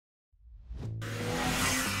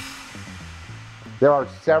There are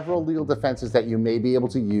several legal defenses that you may be able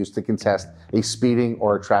to use to contest a speeding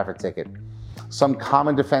or a traffic ticket. Some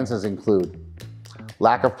common defenses include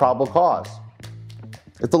lack of probable cause.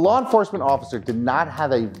 If the law enforcement officer did not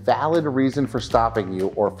have a valid reason for stopping you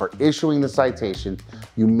or for issuing the citation,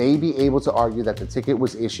 you may be able to argue that the ticket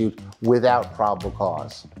was issued without probable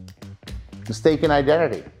cause. Mistaken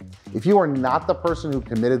identity. If you are not the person who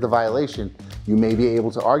committed the violation, you may be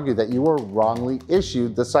able to argue that you were wrongly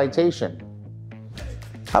issued the citation.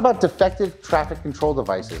 How about defective traffic control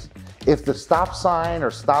devices? If the stop sign or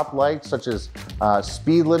stop light, such as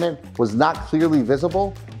speed limit, was not clearly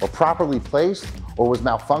visible or properly placed or was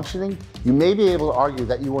malfunctioning, you may be able to argue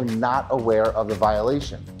that you were not aware of the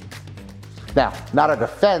violation. Now, not a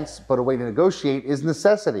defense, but a way to negotiate is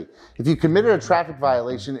necessity. If you committed a traffic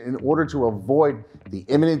violation in order to avoid the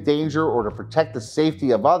imminent danger or to protect the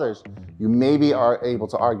safety of others, you may be able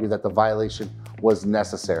to argue that the violation was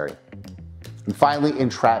necessary. And finally,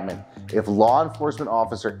 entrapment. If law enforcement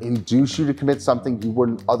officer induced you to commit something you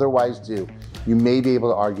wouldn't otherwise do, you may be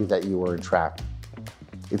able to argue that you were entrapped.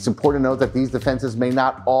 It's important to note that these defenses may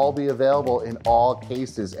not all be available in all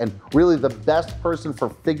cases, and really the best person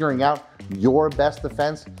for figuring out your best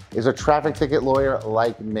defense is a traffic ticket lawyer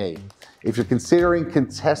like me. If you're considering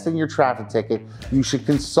contesting your traffic ticket, you should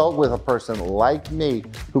consult with a person like me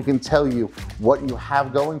who can tell you what you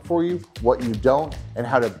have going for you, what you don't, and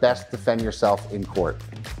how to best defend yourself in court.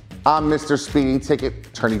 I'm Mr. Speeding Ticket,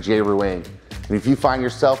 Attorney Jay Ruane, and if you find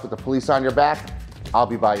yourself with the police on your back, I'll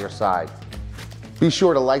be by your side. Be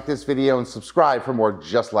sure to like this video and subscribe for more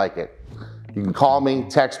just like it. You can call me,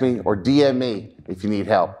 text me, or DM me if you need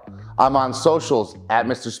help. I'm on socials at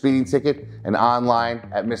Mr. Speeding Ticket and online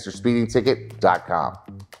at MrSpeedingTicket.com.